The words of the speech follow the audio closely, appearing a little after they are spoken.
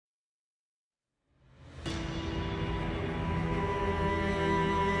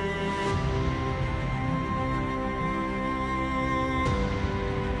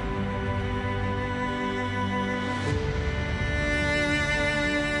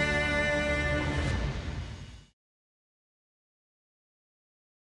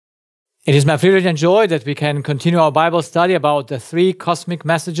It is my privilege and joy that we can continue our Bible study about the three cosmic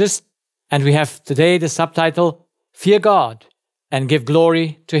messages, and we have today the subtitle, Fear God and Give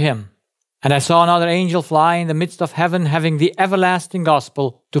Glory to Him. And I saw another angel fly in the midst of heaven, having the everlasting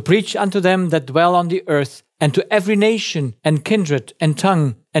gospel, to preach unto them that dwell on the earth, and to every nation and kindred and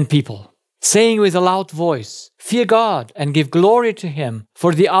tongue and people, saying with a loud voice, Fear God and give glory to Him,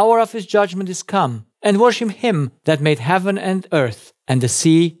 for the hour of His judgment is come, and worship Him that made heaven and earth, and the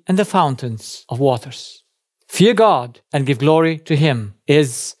sea and the fountains of waters. Fear God and give glory to Him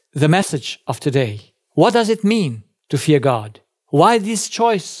is the message of today. What does it mean to fear God? Why this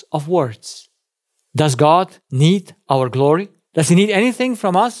choice of words? Does God need our glory? Does He need anything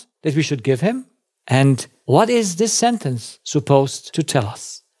from us that we should give Him? And what is this sentence supposed to tell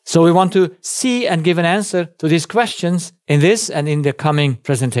us? So we want to see and give an answer to these questions in this and in the coming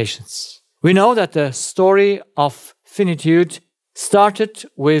presentations. We know that the story of finitude started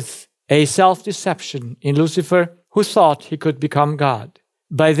with a self-deception in Lucifer, who thought he could become God.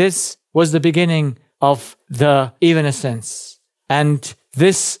 By this was the beginning of the evanescence. And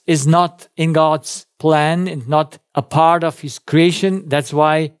this is not in God's plan and not a part of His creation. That's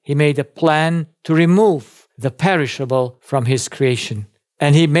why He made a plan to remove the perishable from His creation.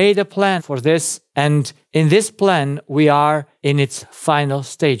 And He made a plan for this, and in this plan we are in its final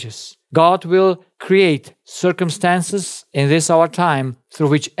stages. God will create circumstances in this our time through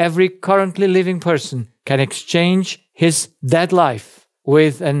which every currently living person can exchange his dead life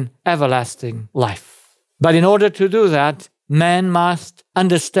with an everlasting life. But in order to do that, man must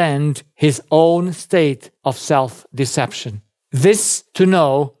understand his own state of self-deception. This, to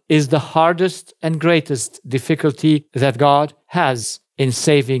know, is the hardest and greatest difficulty that God has in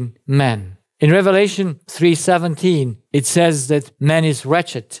saving man. In Revelation 3:17, it says that man is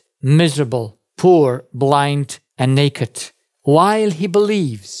wretched, miserable, poor, blind, and naked, while he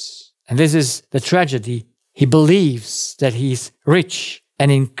believes, and this is the tragedy, he believes that he is rich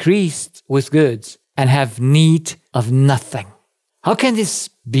and increased with goods and have need of nothing. How can this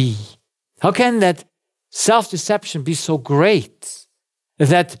be? How can that self-deception be so great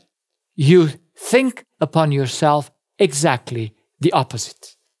that you think upon yourself exactly the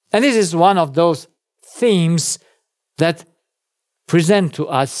opposite? And this is one of those themes that present to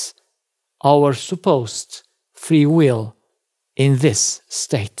us our supposed free will in this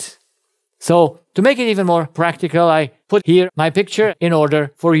state. So, to make it even more practical, I put here my picture in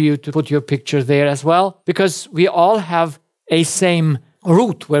order for you to put your picture there as well, because we all have a same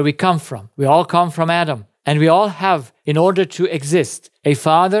root where we come from. We all come from Adam, and we all have, in order to exist, a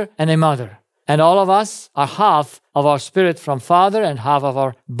father and a mother. And all of us are half of our spirit from Father, and half of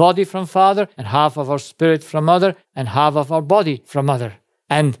our body from Father, and half of our spirit from Mother, and half of our body from Mother.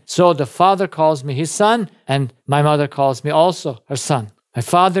 And so the Father calls me His Son, and my mother calls me also her son. My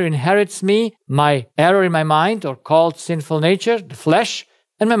father inherits me, my error in my mind, or called sinful nature, the flesh,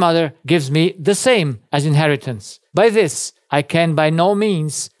 and my mother gives me the same as inheritance. By this, I can by no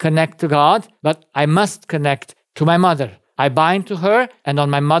means connect to God, but I must connect to my mother. I bind to her, and on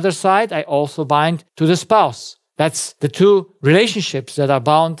my mother's side, I also bind to the spouse. That's the two relationships that are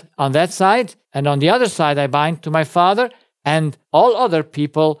bound on that side, and on the other side, I bind to my father, and all other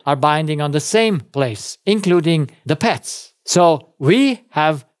people are binding on the same place, including the pets. So we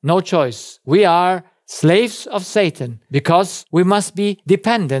have no choice. We are slaves of Satan because we must be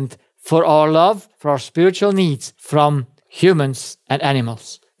dependent for our love, for our spiritual needs from humans and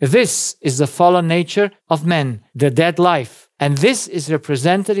animals. This is the fallen nature of man, the dead life. And this is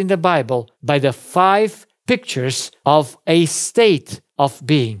represented in the Bible by the 5 pictures of a state of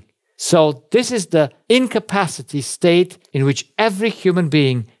being. So this is the incapacity state in which every human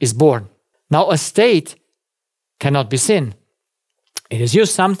being is born. Now, a state cannot be sin. It is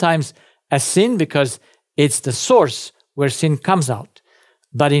used sometimes as sin because it's the source where sin comes out.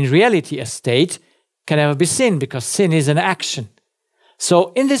 But in reality, a state can never be sin because sin is an action.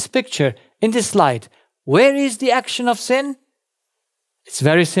 So in this picture, in this slide, where is the action of sin? It's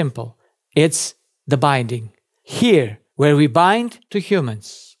very simple. It's the binding. Here, where we bind to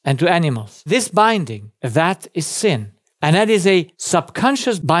humans and to animals, this binding, that is sin. And that is a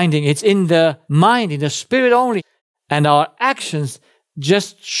subconscious binding. It's in the mind, in the spirit only. And our actions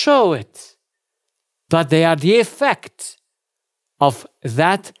just show it. But they are the effect of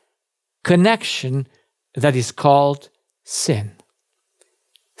that connection that is called sin.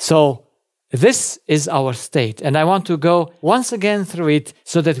 So this is our state, and I want to go once again through it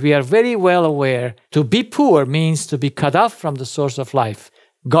so that we are very well aware. To be poor means to be cut off from the source of life.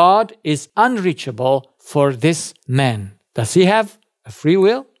 God is unreachable for this man. Does he have a free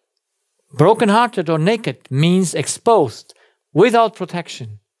will? Broken-hearted or naked means exposed, without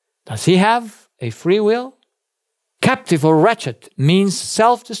protection. Does he have a free will? Captive or wretched means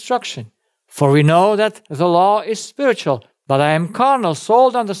self-destruction. For we know that the law is spiritual, but I am carnal,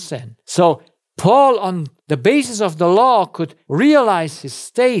 sold under sin. So Paul, on the basis of the law, could realize his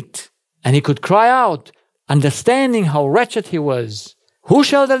state, and he could cry out, understanding how wretched he was. Who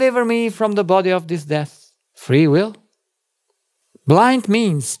shall deliver me from the body of this death? Free will. Blind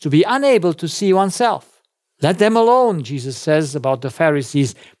means to be unable to see oneself. Let them alone, Jesus says about the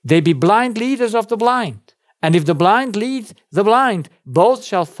Pharisees. They be blind leaders of the blind. And if the blind lead the blind, both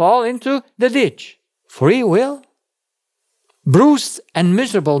shall fall into the ditch. Free will. Bruised and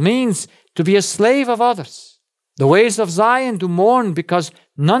miserable means to be a slave of others. The ways of Zion do mourn because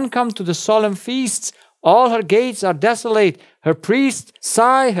none come to the solemn feasts. All her gates are desolate. Her priests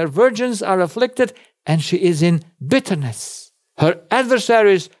sigh, her virgins are afflicted, and she is in bitterness. Her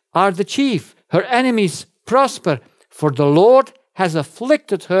adversaries are the chief. Her enemies prosper, for the Lord has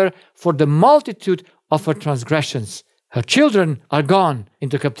afflicted her for the multitude of her transgressions. Her children are gone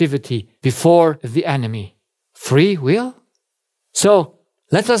into captivity before the enemy. Free will? So,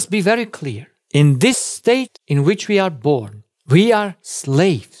 let us be very clear. In this state in which we are born, we are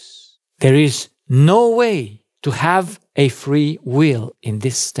slaves. There is no way to have a free will in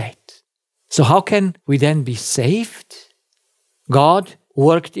this state. So how can we then be saved? God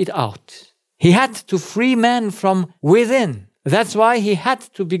worked it out. He had to free man from within. That's why he had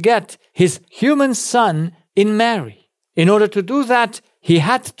to beget his human son in Mary. In order to do that, he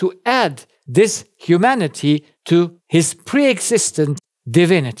had to add this humanity to his pre-existent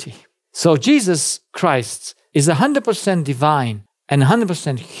divinity. So Jesus Christ is 100% divine and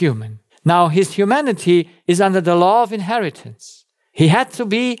 100% human. Now his humanity is under the law of inheritance. He had to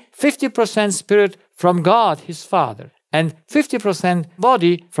be 50% spirit from God his Father, and 50%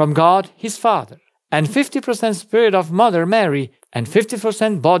 body from God his Father, and 50% spirit of Mother Mary, and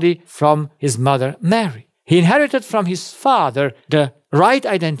 50% body from his mother Mary. He inherited from his Father the right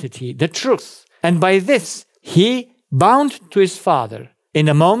identity, the truth, and by this he bound to his Father in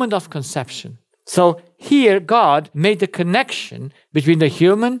the moment of conception. So here God made the connection between the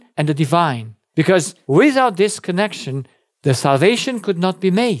human and the divine, because without this connection, the salvation could not be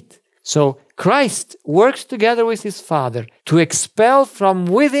made. So Christ works together with his Father to expel from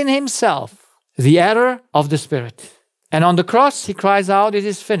within himself the error of the spirit. And on the cross he cries out, "It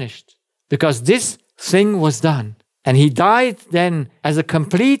is finished," because this thing was done. And he died then as a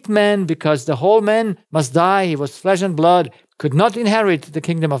complete man, because the whole man must die. He was flesh and blood, could not inherit the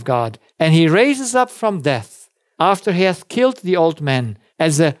kingdom of God. And he raises up from death after he hath killed the old man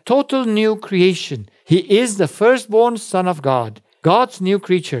as a total new creation. He is the firstborn Son of God, God's new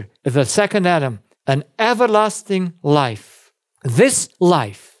creature, the second Adam, an everlasting life. This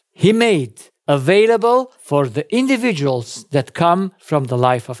life he made available for the individuals that come from the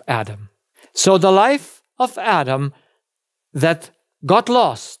life of Adam. So the life of Adam that got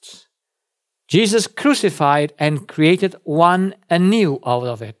lost, Jesus crucified and created one anew out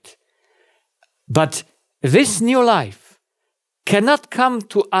of it. But this new life cannot come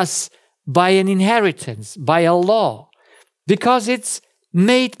to us by an inheritance, by a law, because it's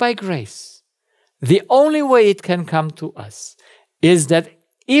made by grace. The only way it can come to us is that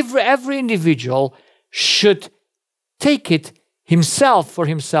every individual should take it himself for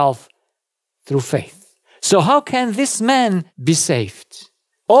himself through faith. So how can this man be saved?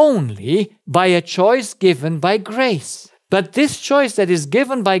 Only by a choice given by grace. But this choice that is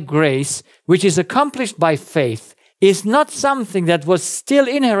given by grace, which is accomplished by faith, is not something that was still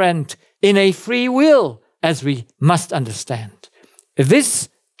inherent in a free will, as we must understand. This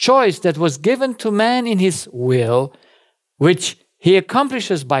choice that was given to man in his will, which he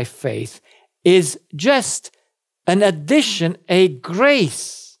accomplishes by faith, is just an addition, a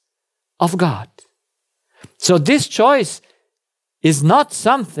grace of God. So this choice is not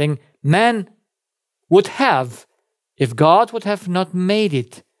something man would have if God would have not made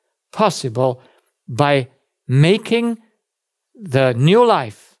it possible by making the new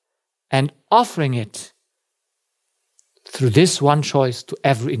life and offering it through this one choice to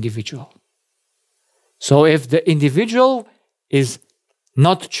every individual. So if the individual is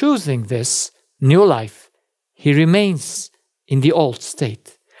not choosing this new life, he remains in the old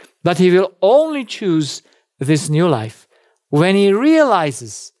state. But he will only choose this new life when he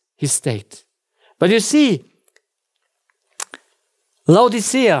realizes his state. But you see,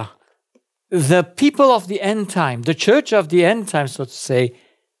 Laodicea, the people of the end time, the church of the end time, so to say,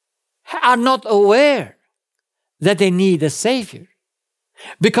 are not aware that they need a Savior,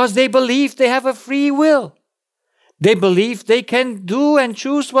 because they believe they have a free will. They believe they can do and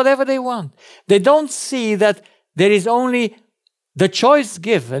choose whatever they want. They don't see that there is only the choice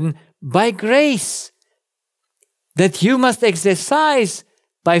given by grace that you must exercise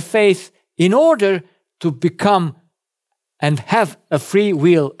by faith in order to become and have a free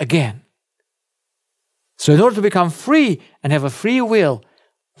will again. So in order to become free and have a free will,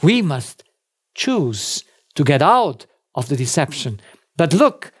 we must choose to get out of the deception. But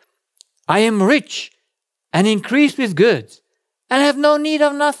look, I am rich and increased with goods and have no need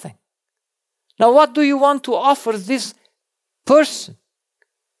of nothing. Now what do you want to offer this person?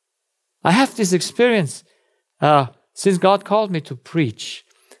 I have this experience since God called me to preach.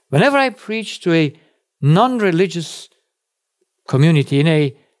 Whenever I preach to a non-religious community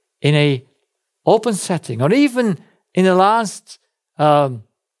in a open setting, or even in the last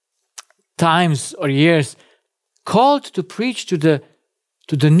times or years, called to preach to the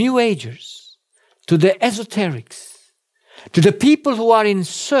New Agers, to the esoterics, to the people who are in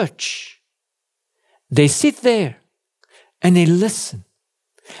search, they sit there and they listen.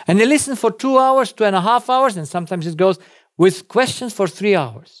 And they listen for 2 hours, 2.5 hours, and sometimes it goes with questions for 3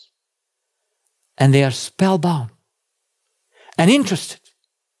 hours. And they are spellbound and interested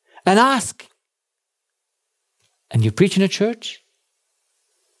and asking. And you preach in a church,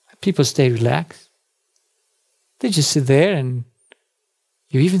 people stay relaxed. They just sit there and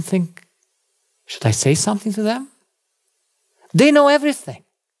you even think, should I say something to them? They know everything.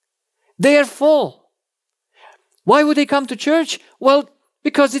 They are full. Why would they come to church? Well,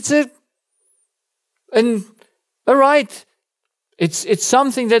 because it's a right. It's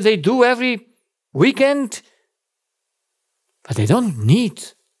something that they do every weekend. But they don't need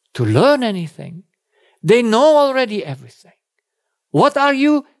to learn anything. They know already everything. What are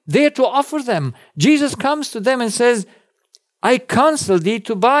you there to offer them? Jesus comes to them and says, I counsel thee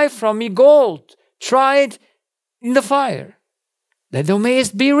to buy from me gold, tried in the fire, that thou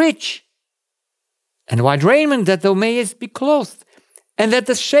mayest be rich, and white raiment, that thou mayest be clothed, and that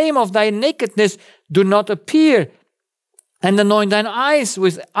the shame of thy nakedness do not appear, and anoint thine eyes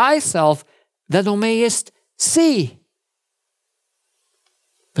with eye salve, that thou mayest see.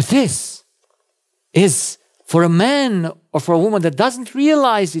 But this is for a man or for a woman that doesn't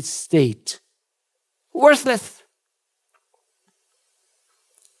realize its state, worthless.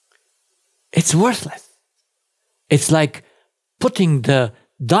 It's worthless. It's like putting the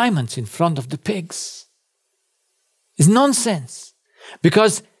diamonds in front of the pigs. It's nonsense.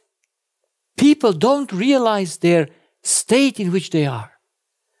 Because people don't realize their state in which they are.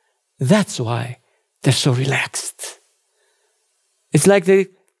 That's why they're so relaxed. It's like the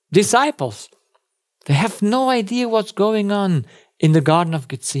disciples. They have no idea what's going on in the Garden of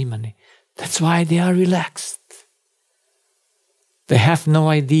Gethsemane. That's why they are relaxed. They have no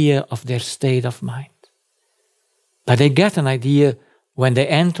idea of their state of mind. But they get an idea when they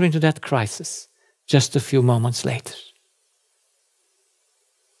enter into that crisis just a few moments later.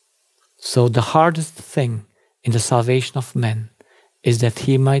 So the hardest thing in the salvation of men is that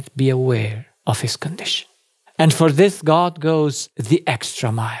he might be aware of his condition. And for this, God goes the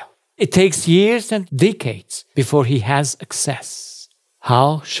extra mile. It takes years and decades before he has access.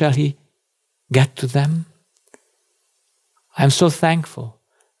 How shall he get to them? I'm so thankful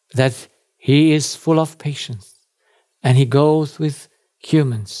that he is full of patience and he goes with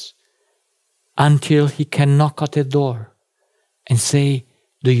humans until he can knock at the door and say,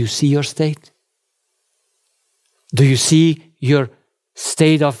 do you see your state? Do you see your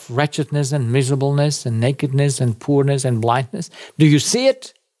state of wretchedness and miserableness and nakedness and poorness and blindness? Do you see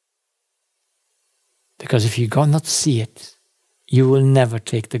it? Because if you do not see it, you will never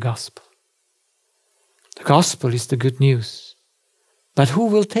take the gospel. The gospel is the good news. But who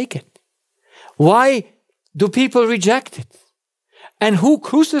will take it? Why do people reject it? And who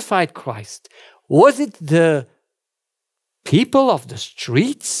crucified Christ? Was it the people of the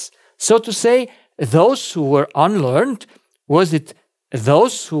streets, so to say, those who were unlearned? Was it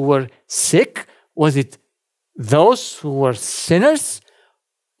those who were sick? Was it those who were sinners?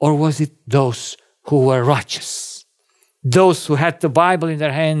 Or was it those who were righteous? Those who had the Bible in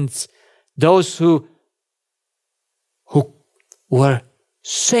their hands? Those who were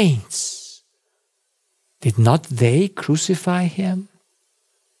saints? Did not they crucify him?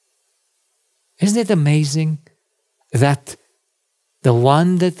 Isn't it amazing that the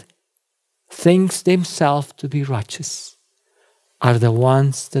one that thinks themselves to be righteous are the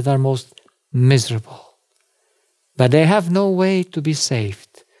ones that are most miserable? But they have no way to be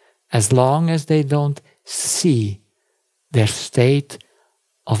saved as long as they don't see their state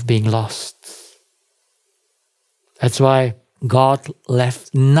of being lost. That's why God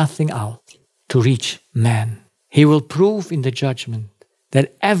left nothing out to reach man. He will prove in the judgment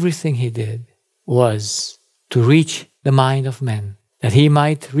that everything he did was to reach the mind of man, that he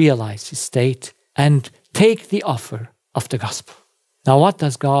might realize his state and take the offer of the gospel. Now, what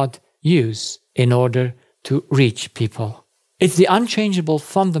does God use in order to reach people? It's the unchangeable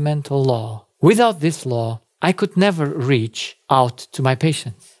fundamental law. Without this law, I could never reach out to my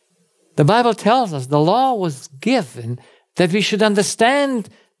patients. The Bible tells us the law was given that we should understand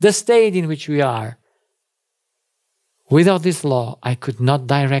the state in which we are. Without this law, I could not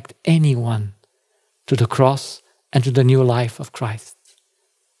direct anyone to the cross and to the new life of Christ.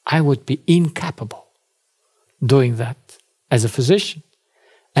 I would be incapable doing that as a physician.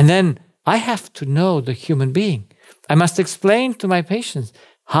 And then I have to know the human being. I must explain to my patients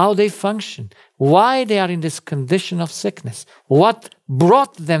how they function, why they are in this condition of sickness, what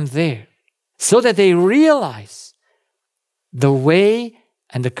brought them there, so that they realize the way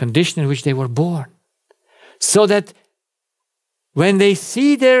and the condition in which they were born. So that when they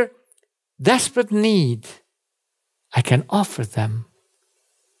see their desperate need, I can offer them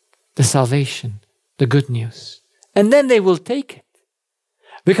the salvation, the good news. And then they will take it.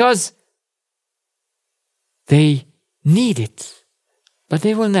 Because they need it. But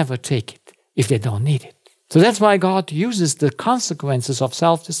they will never take it if they don't need it. So that's why God uses the consequences of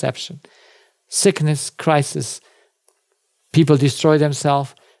self-deception. Sickness, crisis, people destroy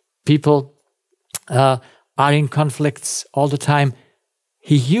themselves, people are in conflicts all the time.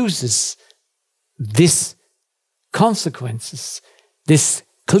 He uses these consequences, these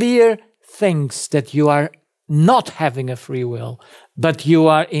clear things that you are not having a free will, but you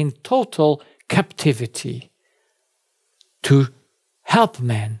are in total captivity, to help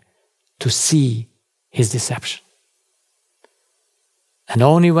man to see his deception. And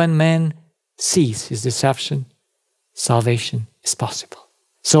only when man sees his deception, salvation is possible.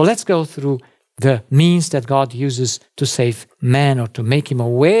 So let's go through the means that God uses to save man or to make him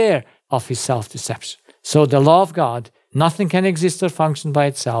aware of his self-deception. So the law of God, nothing can exist or function by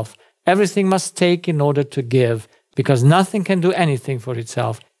itself. Everything must take in order to give, because nothing can do anything for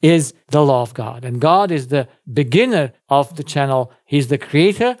itself, is the law of God. And God is the beginner of the channel. He's the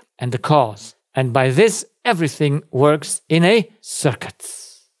creator and the cause. And by this, everything works in a circuit.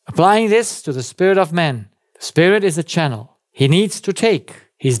 Applying this to the spirit of man, the spirit is a channel. He needs to take.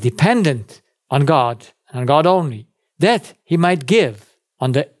 He's dependent on God and on God only, that he might give.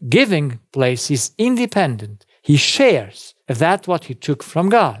 On the giving place, he's independent. He shares that what he took from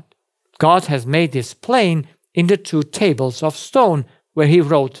God. God has made this plain in the 2 tables of stone where he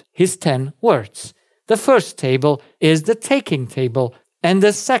wrote his 10 words. The first table is the taking table, and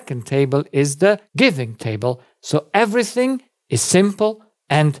the second table is the giving table. So everything is simple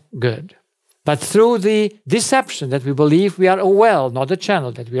and good. But through the deception that we believe we are a well, not a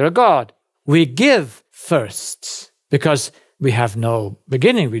channel, that we are a God, we give first because we have no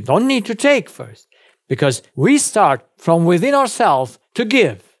beginning. We don't need to take first because we start from within ourselves to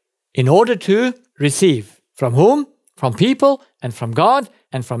give in order to receive. From whom? From people and from God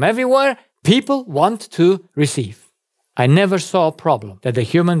and from everywhere. People want to receive. I never saw a problem that a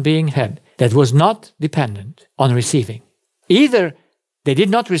human being had that was not dependent on receiving. Either they did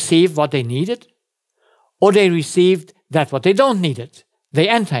not receive what they needed, or they received that what they don't need it, they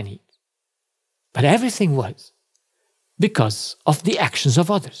anti-need. But everything was because of the actions of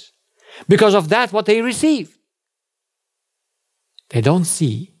others, because of that what they received. They don't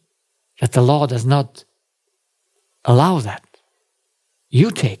see that the law does not allow that.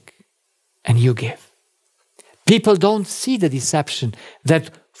 You take and you give. People don't see the deception that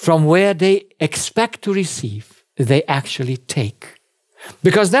from where they expect to receive, they actually take.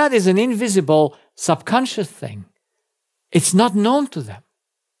 Because that is an invisible, subconscious thing. It's not known to them.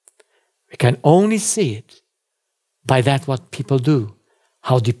 We can only see it by that what people do,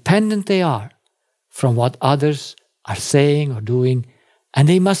 how dependent they are from what others are saying or doing, and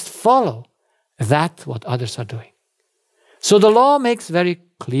they must follow that what others are doing. So the law makes very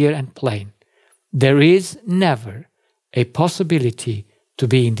clear and plain. There is never a possibility to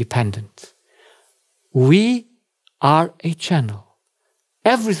be independent. We are a channel.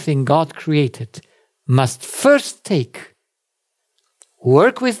 Everything God created must first take,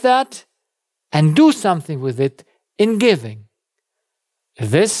 work with that, and do something with it in giving.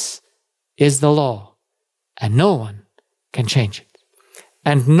 This is the law, and no one can change it.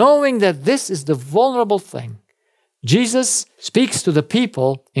 And knowing that this is the vulnerable thing, Jesus speaks to the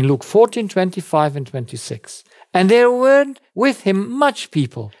people in Luke 14:25 and 26. And there were with him much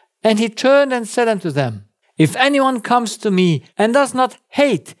people. And he turned and said unto them, If anyone comes to me and does not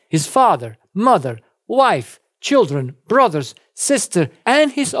hate his father, mother, wife, children, brothers, sister,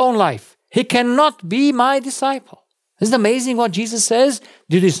 and his own life, he cannot be my disciple. Isn't it amazing what Jesus says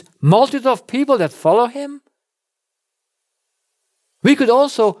to this multitude of people that follow him? We could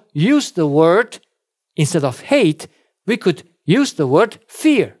also use the word, instead of hate, we could use the word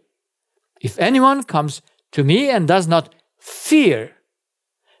fear. If anyone comes to me and does not fear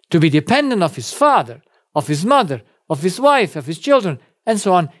to be dependent of his father, of his mother, of his wife, of his children, and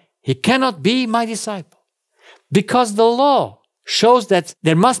so on, he cannot be my disciple. Because the law shows that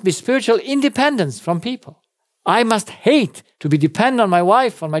there must be spiritual independence from people. I must hate to be dependent on my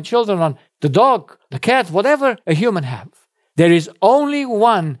wife, on my children, on the dog, the cat, whatever a human have. There is only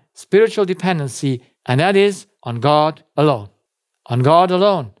one spiritual dependency, and that is on God alone. On God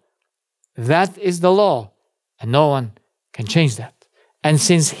alone. That is the law, and no one can change that. And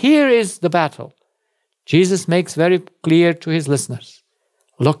since here is the battle, Jesus makes very clear to his listeners,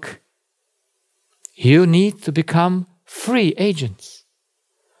 look, you need to become free agents.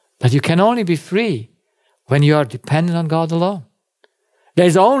 But you can only be free when you are dependent on God alone. There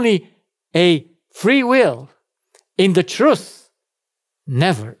is only a free will in the truth,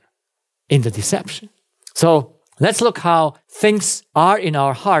 never in the deception. So let's look how things are in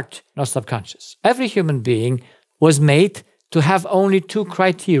our heart, in our subconscious. Every human being was made to have only two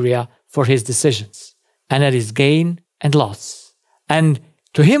criteria for his decisions, and that is gain and loss. And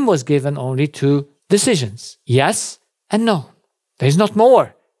to him was given only two decisions, yes and no. There is not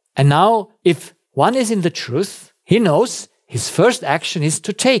more. And now, if one is in the truth, he knows his first action is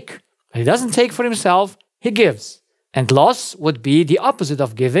to take. He doesn't take for himself, he gives. And loss would be the opposite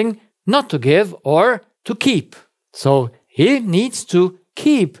of giving, not to give or to keep. So he needs to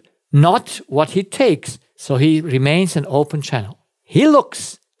keep not what he takes, so he remains an open channel. He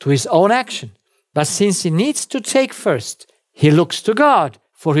looks to his own action, but since he needs to take first, he looks to God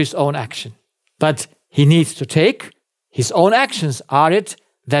for his own action. But he needs to take. His own actions are it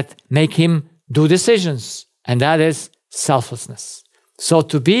that make him do decisions, and that is selflessness. So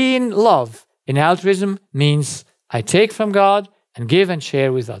to be in love, in altruism, means I take from God and give and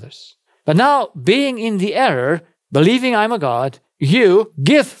share with others. But now, being in the error, believing I'm a God, you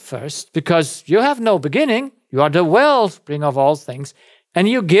give first because you have no beginning. You are the wellspring of all things, and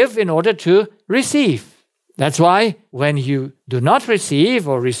you give in order to receive. That's why when you do not receive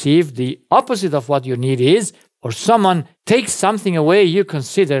or receive the opposite of what your need is, or someone takes something away you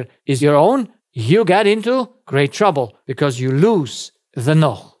consider is your own, you get into great trouble because you lose the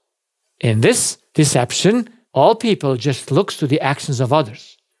no. In this deception, all people just look to the actions of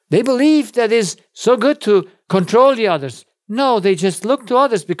others. They believe that is so good to control the others. No, they just look to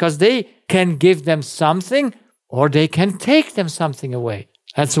others because they can give them something or they can take them something away.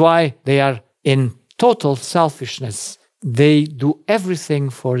 That's why they are in total selfishness. They do everything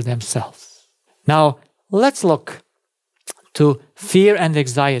for themselves. Now, let's look to fear and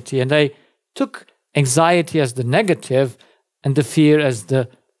anxiety. And I took anxiety as the negative and the fear as the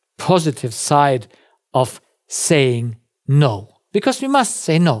positive side of saying no. Because we must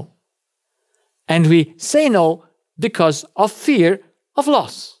say no. And we say no because of fear of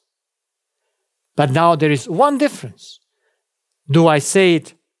loss. But now there is one difference. Do I say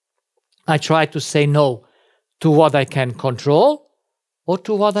it? I try to say no to what I can control or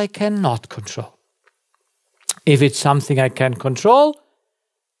to what I cannot control. If it's something I can control,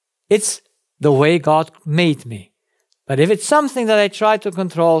 it's the way God made me. But if it's something that I try to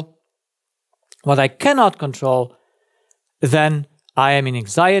control, what I cannot control, then I am in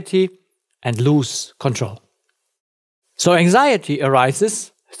anxiety and lose control. So anxiety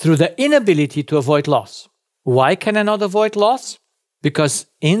arises through the inability to avoid loss. Why can I not avoid loss? Because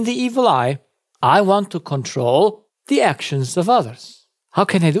in the evil eye, I want to control the actions of others. How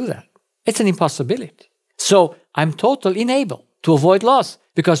can I do that? It's an impossibility. So I'm totally unable to avoid loss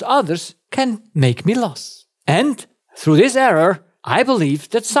because others can make me loss. And through this error, I believe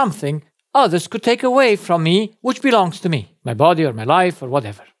that something others could take away from me which belongs to me, my body or my life or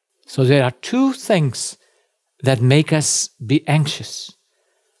whatever. So there are two things that make us be anxious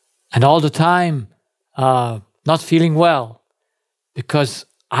and all the time not feeling well because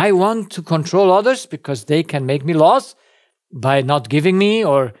I want to control others because they can make me loss by not giving me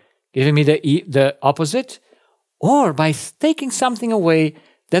or giving me the opposite, or by taking something away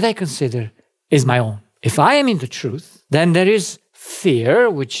that I consider is my own. If I am in the truth, then there is fear,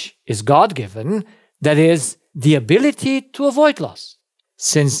 which is God-given, that is the ability to avoid loss.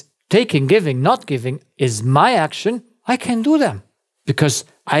 Since taking, giving, not giving is my action, I can do them because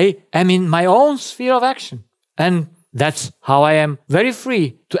I am in my own sphere of action. And that's how I am very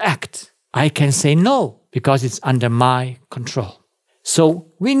free to act. I can say no because it's under my control.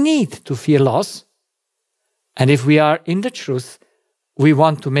 So we need to fear loss. And if we are in the truth, we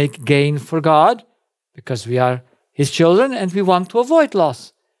want to make gain for God because we are His children and we want to avoid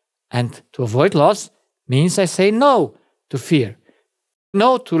loss. And to avoid loss means I say no to fear.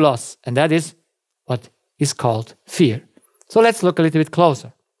 no to loss, and that is what is called fear. So let's look a little bit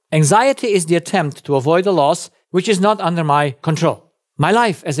closer. Anxiety is the attempt to avoid a loss which is not under my control. My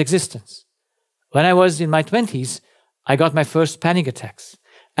life as existence. When I was in my 20s, I got my first panic attacks,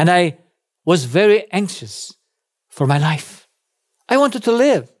 and I was very anxious for my life. I wanted to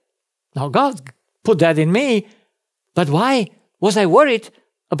live. Now God put that in me, but why was I worried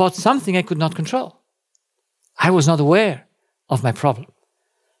about something I could not control? I was not aware of my problem.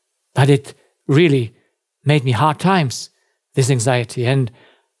 But it really made me hard times, this anxiety. And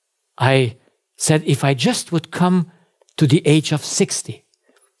I said, if I just would come to the age of 60,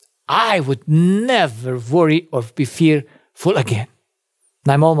 I would never worry or be fearful again.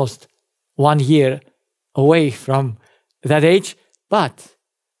 And I'm almost 1 year away from that age, but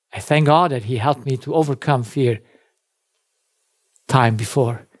I thank God that He helped me to overcome fear time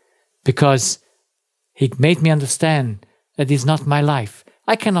before, because He made me understand that it's not my life.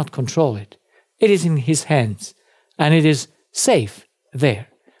 I cannot control it. It is in His hands, and it is safe there.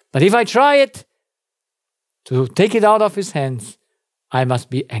 But if I try it, to take it out of His hands, I must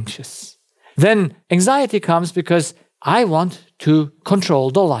be anxious. Then anxiety comes because I want to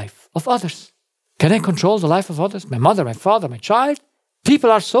control the life of others. Can I control the life of others? My mother, my father, my child?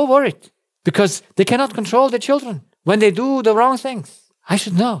 People are so worried because they cannot control their children when they do the wrong things. I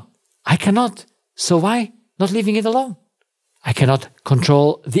should know. I cannot. So why not leaving it alone? I cannot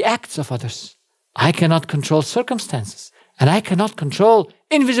control the acts of others. I cannot control circumstances. And I cannot control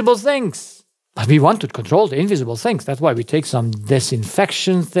invisible things. But we want to control the invisible things. That's why we take some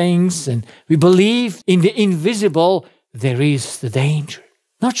disinfection things and we believe in the invisible. There is the danger.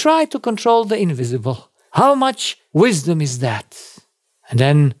 Now try to control the invisible. How much wisdom is that? And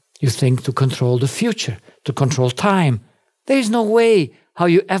then you think to control the future, to control time. There is no way how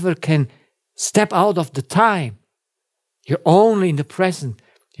you ever can step out of the time. You're only in the present.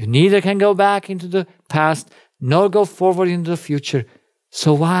 You neither can go back into the past nor go forward into the future.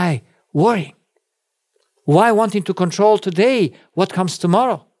 So why worrying? Why wanting to control today what comes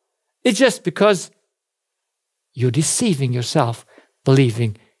tomorrow? It's just because you're deceiving yourself,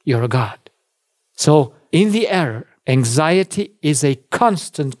 believing you're a God. So in the error, anxiety is a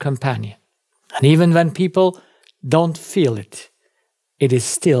constant companion. And even when people don't feel it, it is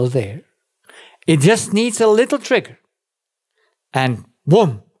still there. It just needs a little trigger. And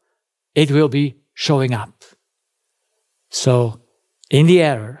boom, it will be showing up. So in the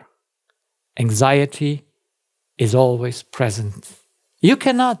error, anxiety is always present. You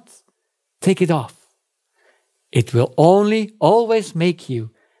cannot take it off. It will only always make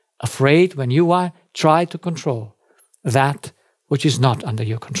you afraid when you try to control that which is not under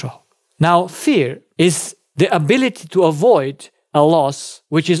your control. Now, fear is the ability to avoid a loss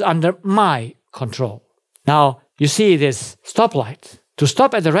which is under my control. Now, you see this stoplight. To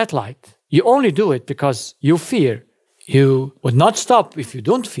stop at the red light, you only do it because you fear. You would not stop if you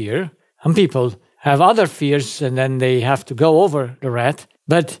don't fear. Some people have other fears and then they have to go over the red.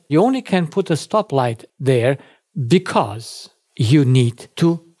 But you only can put a stoplight there because you need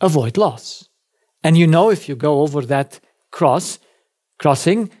to avoid loss. And you know if you go over that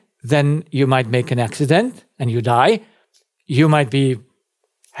crossing, then you might make an accident and you die. You might be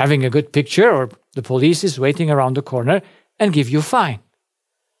having a good picture or the police is waiting around the corner and give you a fine.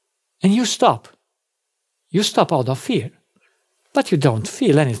 And you stop. You stop out of fear. But you don't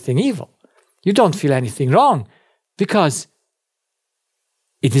feel anything evil. You don't feel anything wrong because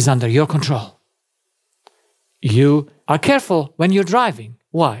it is under your control. You are careful when you're driving.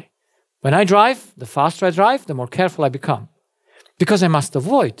 Why? When I drive, the faster I drive, the more careful I become. Because I must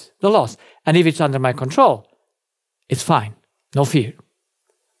avoid the loss. And if it's under my control, it's fine. No fear.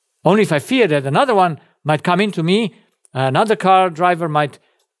 Only if I fear that another one might come into me, another car driver might,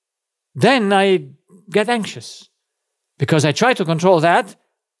 then I get anxious. Because I try to control that,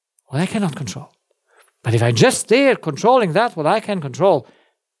 what I cannot control. But if I'm just there controlling that, what I can control,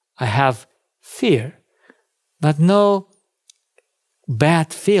 I have fear. But no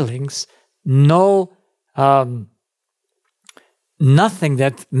bad feelings, no nothing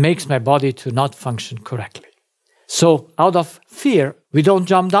that makes my body to not function correctly. So out of fear, we don't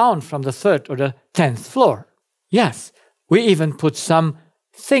jump down from the 3rd or the 10th floor. Yes, we even put some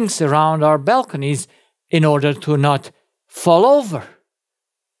things around our balconies in order to not fall over.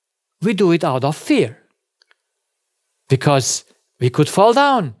 We do it out of fear. Because we could fall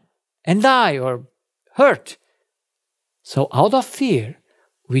down and die or hurt. So out of fear,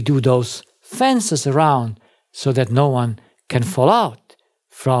 we do those fences around so that no one can fall out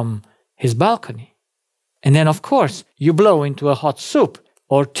from his balcony. And then, of course, you blow into a hot soup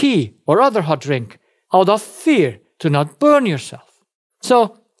or tea or other hot drink out of fear to not burn yourself.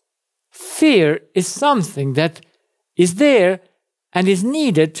 So fear is something that is there and is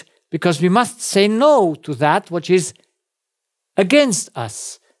needed because we must say no to that which is against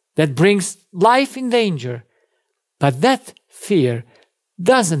us, that brings life in danger. But that fear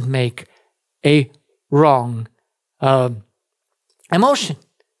doesn't make a wrong emotion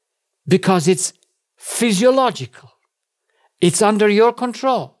because it's physiological. It's under your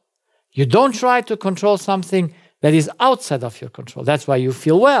control. You don't try to control something that is outside of your control. That's why you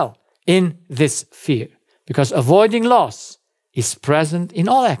feel well in this fear, because avoiding loss is present in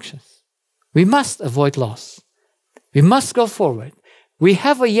all actions. We must avoid loss. We must go forward. We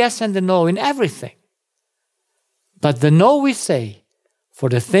have a yes and a no in everything. But the no we say for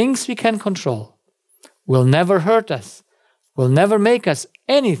the things we can control will never hurt us, will never make us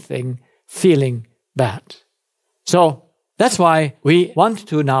anything feeling bad. So that's why we want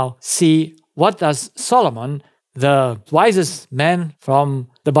to now see what does Solomon, the wisest man from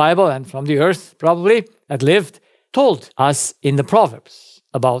the Bible and from the earth probably that lived, told us in the Proverbs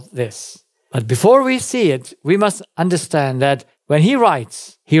about this. But before we see it, we must understand that when he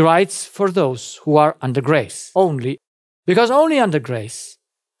writes for those who are under grace only. Because only under grace,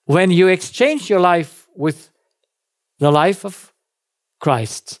 when you exchange your life with the life of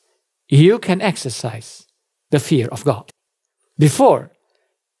Christ, you can exercise the fear of God. Before,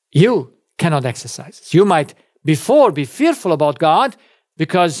 you cannot exercise. You might before be fearful about God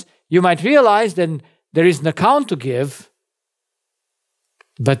because you might realize that there is an account to give,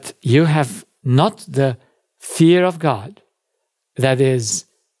 but you have not the fear of God that is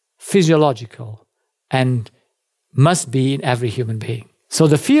physiological and must be in every human being. So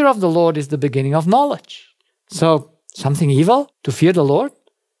the fear of the Lord is the beginning of knowledge. So something evil to fear the Lord?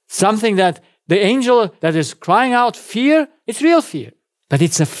 Something that the angel that is crying out fear, it's real fear. But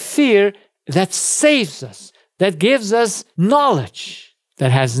it's a fear that saves us, that gives us knowledge,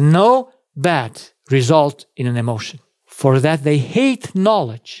 that has no bad result in an emotion. For that they hate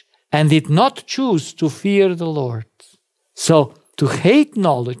knowledge and did not choose to fear the Lord. So to hate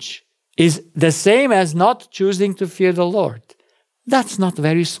knowledge is the same as not choosing to fear the Lord. That's not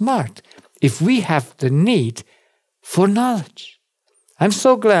very smart if we have the need for knowledge. I'm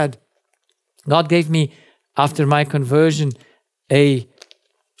so glad God gave me, after my conversion, a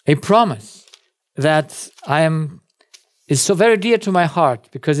promise that is so very dear to my heart,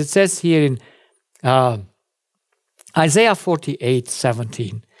 because it says here in Isaiah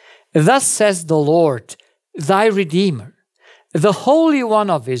 48:17, "Thus says the Lord, thy Redeemer, the Holy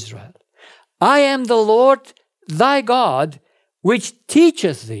One of Israel, I am the Lord thy God, which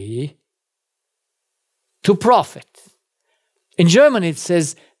teacheth thee to profit." In German it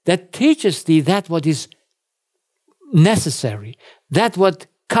says, that teaches thee that what is necessary, that what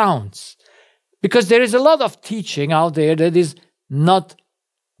counts. Because there is a lot of teaching out there that is not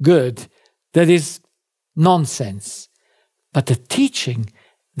good, that is nonsense. But the teaching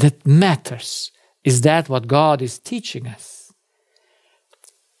that matters is that what God is teaching us.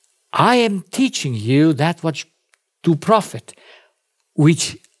 I am teaching you that which to profit,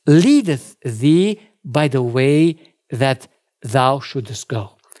 which leadeth thee by the way that thou shouldest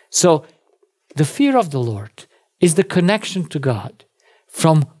go. So the fear of the Lord is the connection to God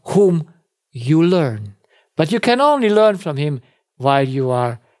from whom you learn. But you can only learn from him while you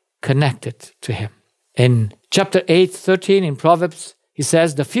are connected to him. In chapter 8:13 in Proverbs, he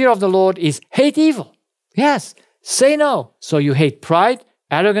says, the fear of the Lord is hate evil. Yes, say no. So you hate pride,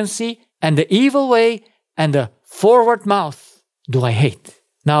 arrogancy, and the evil way, and the forward mouth do I hate.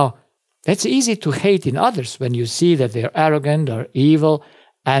 Now, that's easy to hate in others when you see that they're arrogant or evil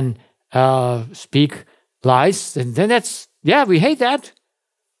and speak lies. And then we hate that.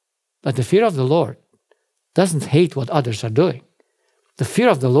 But the fear of the Lord doesn't hate what others are doing. The fear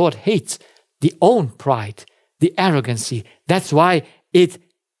of the Lord hates the own pride, the arrogancy. That's why it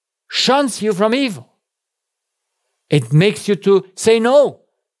shuns you from evil. It makes you to say no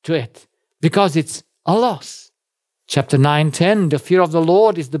to it because it's a loss. Chapter 9:10, the fear of the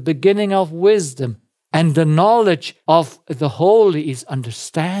Lord is the beginning of wisdom, and the knowledge of the holy is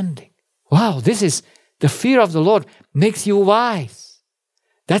understanding. Wow, this is the fear of the Lord makes you wise.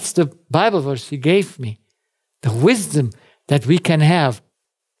 That's the Bible verse he gave me. The wisdom that we can have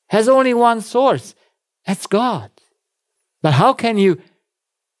has only one source. That's God. But how can you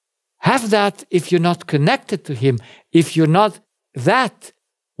have that if you're not connected to him, if you're not that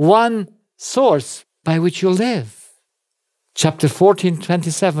one source by which you live? Chapter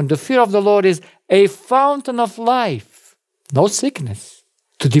 14:27, the fear of the Lord is a fountain of life, no sickness,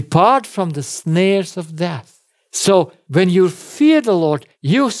 to depart from the snares of death. So when you fear the Lord,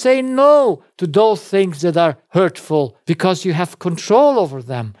 you say no to those things that are hurtful because you have control over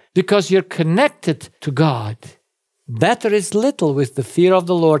them, because you're connected to God. Better is little with the fear of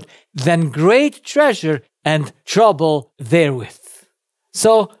the Lord than great treasure and trouble therewith.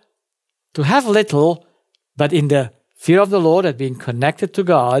 So to have little, but in the fear of the Lord and being connected to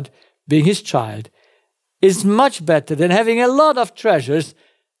God, being His child, is much better than having a lot of treasures,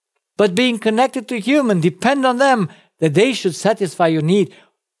 but being connected to human, depend on them, that they should satisfy your need.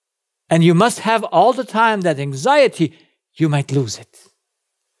 And you must have all the time that anxiety, you might lose it.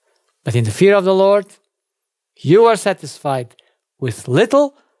 But in the fear of the Lord, you are satisfied with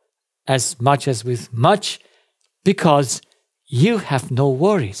little as much as with much, because you have no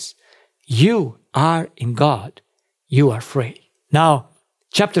worries. You are in God. You are free. Now,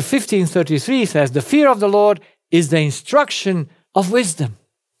 chapter 15:33 says, the fear of the Lord is the instruction of wisdom.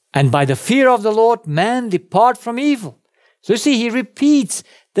 And by the fear of the Lord, man depart from evil. So you see, he repeats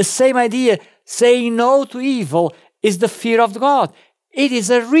the same idea. Saying no to evil is the fear of God. It is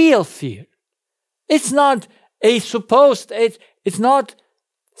a real fear. It's not a supposed, it's not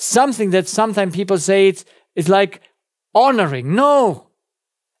something that sometimes people say it's like honoring. No,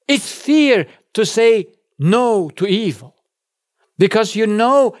 it's fear to say no to evil, because you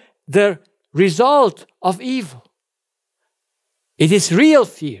know the result of evil. It is real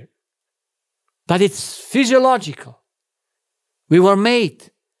fear, but it's physiological. We were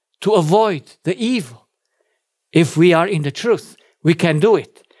made to avoid the evil. If we are in the truth, we can do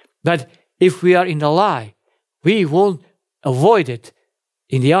it. But if we are in the lie, we won't avoid it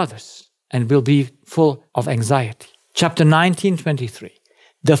in the others and will be full of anxiety. Chapter 19:23.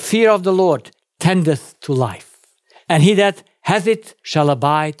 The fear of the Lord tendeth to life, and he that hath it shall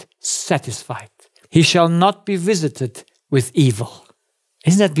abide satisfied. He shall not be visited with evil.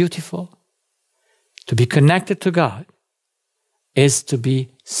 Isn't that beautiful? To be connected to God is to be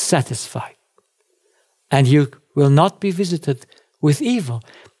satisfied. And you will not be visited with evil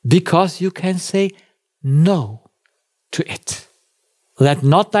because you can say no to it. Let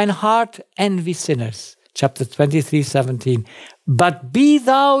not thine heart envy sinners. Chapter 23:17. But be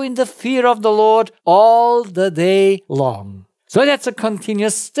thou in the fear of the Lord all the day long. So that's a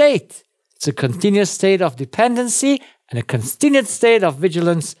continuous state. It's a continuous state of dependency and a continuous state of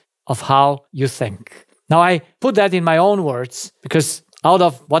vigilance of how you think. Now I put that in my own words because out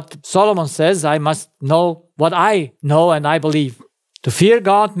of what Solomon says, I must know what I know and I believe. To fear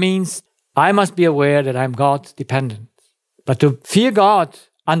God means I must be aware that I'm God dependent. But to fear God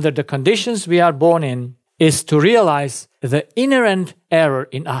under the conditions we are born in is to realize the inherent error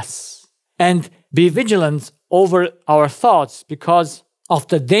in us and be vigilant over our thoughts because of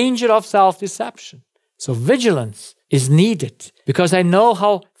the danger of self-deception. So vigilance is needed because I know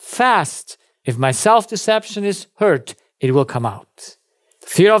how fast, if my self-deception is hurt, it will come out.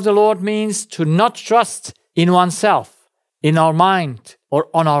 Fear of the Lord means to not trust in oneself, in our mind, or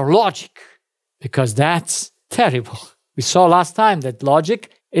on our logic, because that's terrible. We saw last time that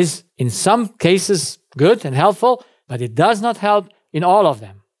logic is in some cases good and helpful, but it does not help in all of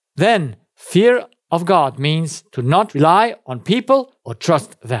them. Then, fear of God means to not rely on people or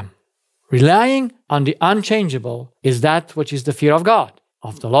trust them. Relying on the unchangeable is that which is the fear of God,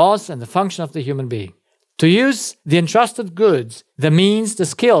 of the laws and the function of the human being. To use the entrusted goods, the means, the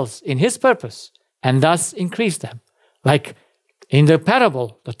skills in His purpose, and thus increase them. Like in the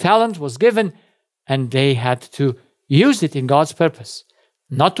parable, the talent was given and they had to use it in God's purpose.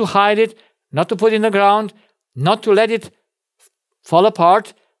 Not to hide it, not to put it in the ground, not to let it fall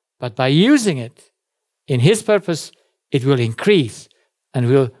apart, but by using it in His purpose, it will increase and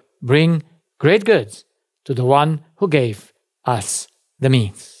will bring great goods to the one who gave us the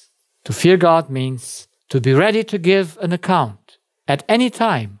means. To fear God means to be ready to give an account at any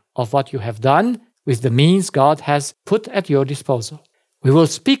time of what you have done with the means God has put at your disposal. We will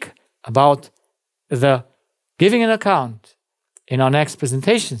speak about the giving an account in our next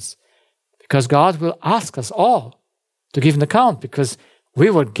presentations because God will ask us all to give an account because we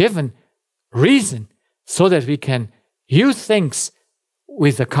were given reason so that we can use things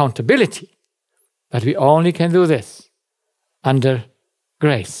with accountability. But we only can do this under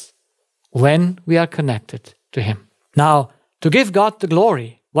grace when we are connected to Him. Now, to give God the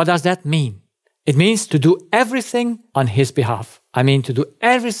glory, what does that mean? It means to do everything on His behalf. I mean, to do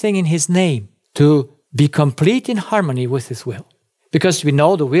everything in His name, to be complete in harmony with His will. Because we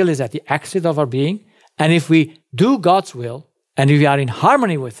know the will is at the exit of our being, and if we do God's will, and if we are in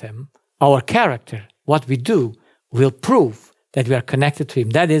harmony with Him, our character, what we do, will prove that we are connected to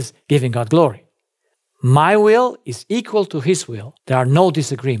Him. That is giving God glory. My will is equal to His will. There are no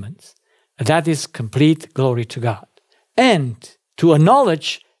disagreements. that is complete glory to God. And to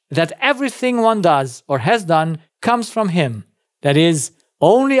acknowledge that everything one does or has done comes from Him. That is,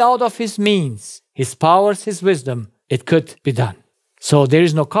 only out of His means, His powers, His wisdom, it could be done. So there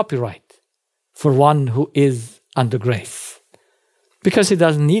is no copyright for one who is under grace, because he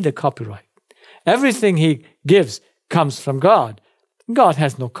doesn't need a copyright. Everything he gives comes from God. God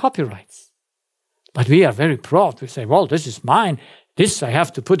has no copyrights. But we are very proud. We say, well, this is mine. This I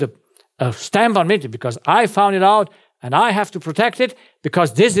have to put a stamp on it because I found it out and I have to protect it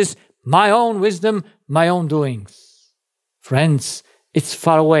because this is my own wisdom, my own doings. Friends, it's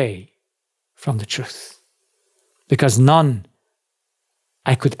far away from the truth, because none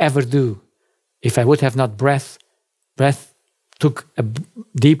I could ever do if I would have not took a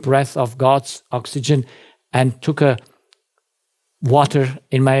deep breath of God's oxygen and took a water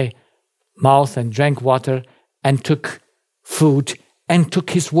in my mouth and drank water and took food and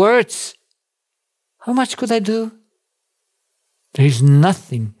took His words. How much could I do? There is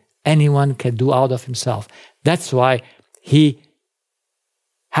nothing anyone can do out of himself. That's why he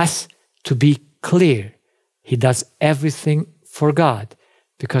has to be clear. He does everything for God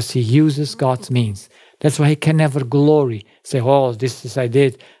because he uses God's means. That's why he can never glory. Say, oh, this I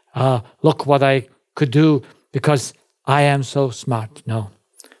did. Look what I could do because I am so smart. No.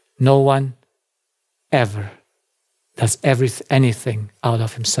 No one ever does anything out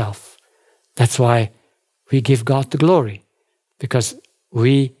of himself. That's why we give God the glory, because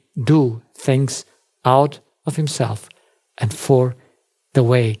we do things out of Himself and for the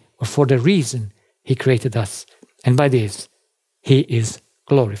way or for the reason He created us. And by this, He is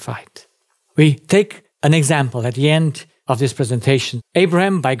glorified. We take an example at the end of this presentation.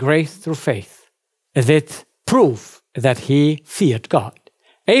 Abraham, by grace through faith, did prove that he feared God.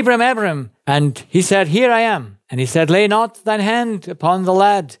 Abraham, and he said, here I am. And he said, lay not thine hand upon the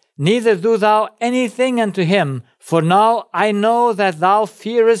lad, neither do thou anything unto him, for now I know that thou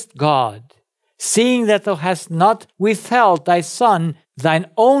fearest God, seeing that thou hast not withheld thy son, thine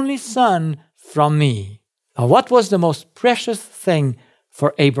only son, from me. Now, what was the most precious thing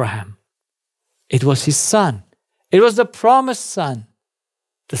for Abraham? It was his son. It was the promised son,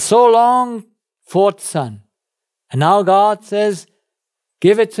 the so long fought son. And now God says,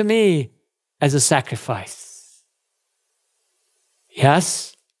 give it to me as a sacrifice.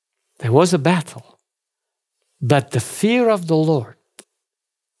 Yes, there was a battle, but the fear of the Lord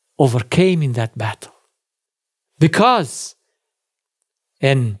overcame in that battle. Because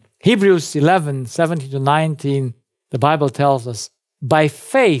in Hebrews 11, 17 to 19, the Bible tells us, by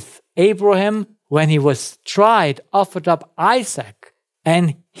faith Abraham, when he was tried, offered up Isaac,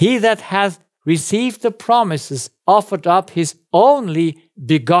 and he that hath received the promises offered up his only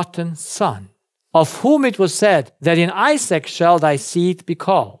begotten son, of whom it was said that in Isaac shall thy seed be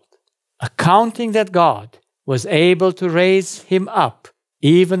called, accounting that God was able to raise him up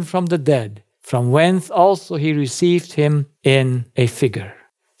even from the dead, from whence also he received him in a figure.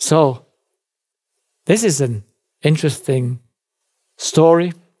 So, this is an interesting story.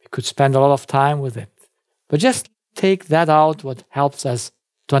 We could spend a lot of time with it. But just take that out, what helps us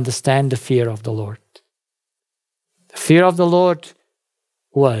to understand the fear of the Lord. The fear of the Lord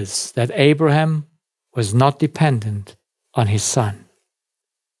was that Abraham was not dependent on his son,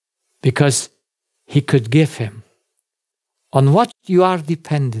 because he could give him. On what you are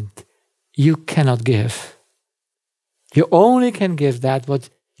dependent, you cannot give. You only can give that what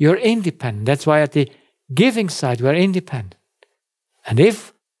you're independent. That's why at the giving side, we're independent. And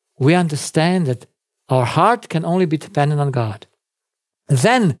if we understand that our heart can only be dependent on God,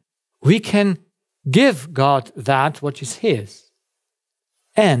 then we can give God that which is His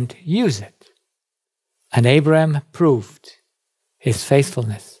and use it. And Abraham proved his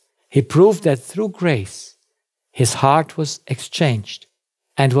faithfulness. He proved that through grace, his heart was exchanged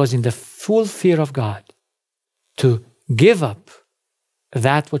and was in the full fear of God to give up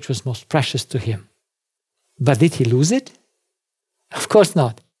that which was most precious to him. But did he lose it? Of course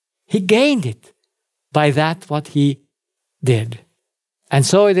not. He gained it by that what he did. And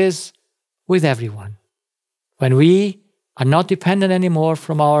so it is with everyone. When we are not dependent anymore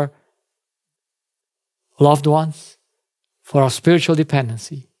from our loved ones for our spiritual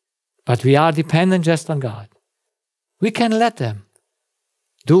dependency, but we are dependent just on God, we can let them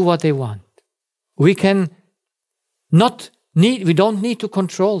do what they want. We don't need to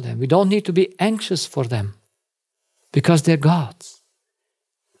control them. We don't need to be anxious for them, because they're God's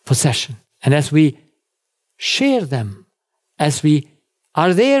possession. And as we share them, as we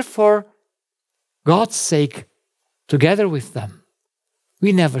are there for God's sake together with them,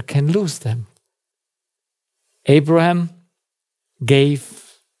 we never can lose them. Abraham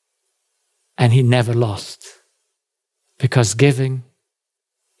gave and he never lost, because giving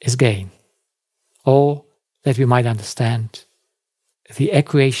is gain. Oh, that we might understand the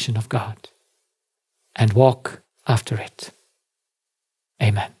equation of God and walk after it.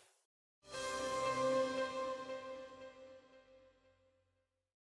 Amen.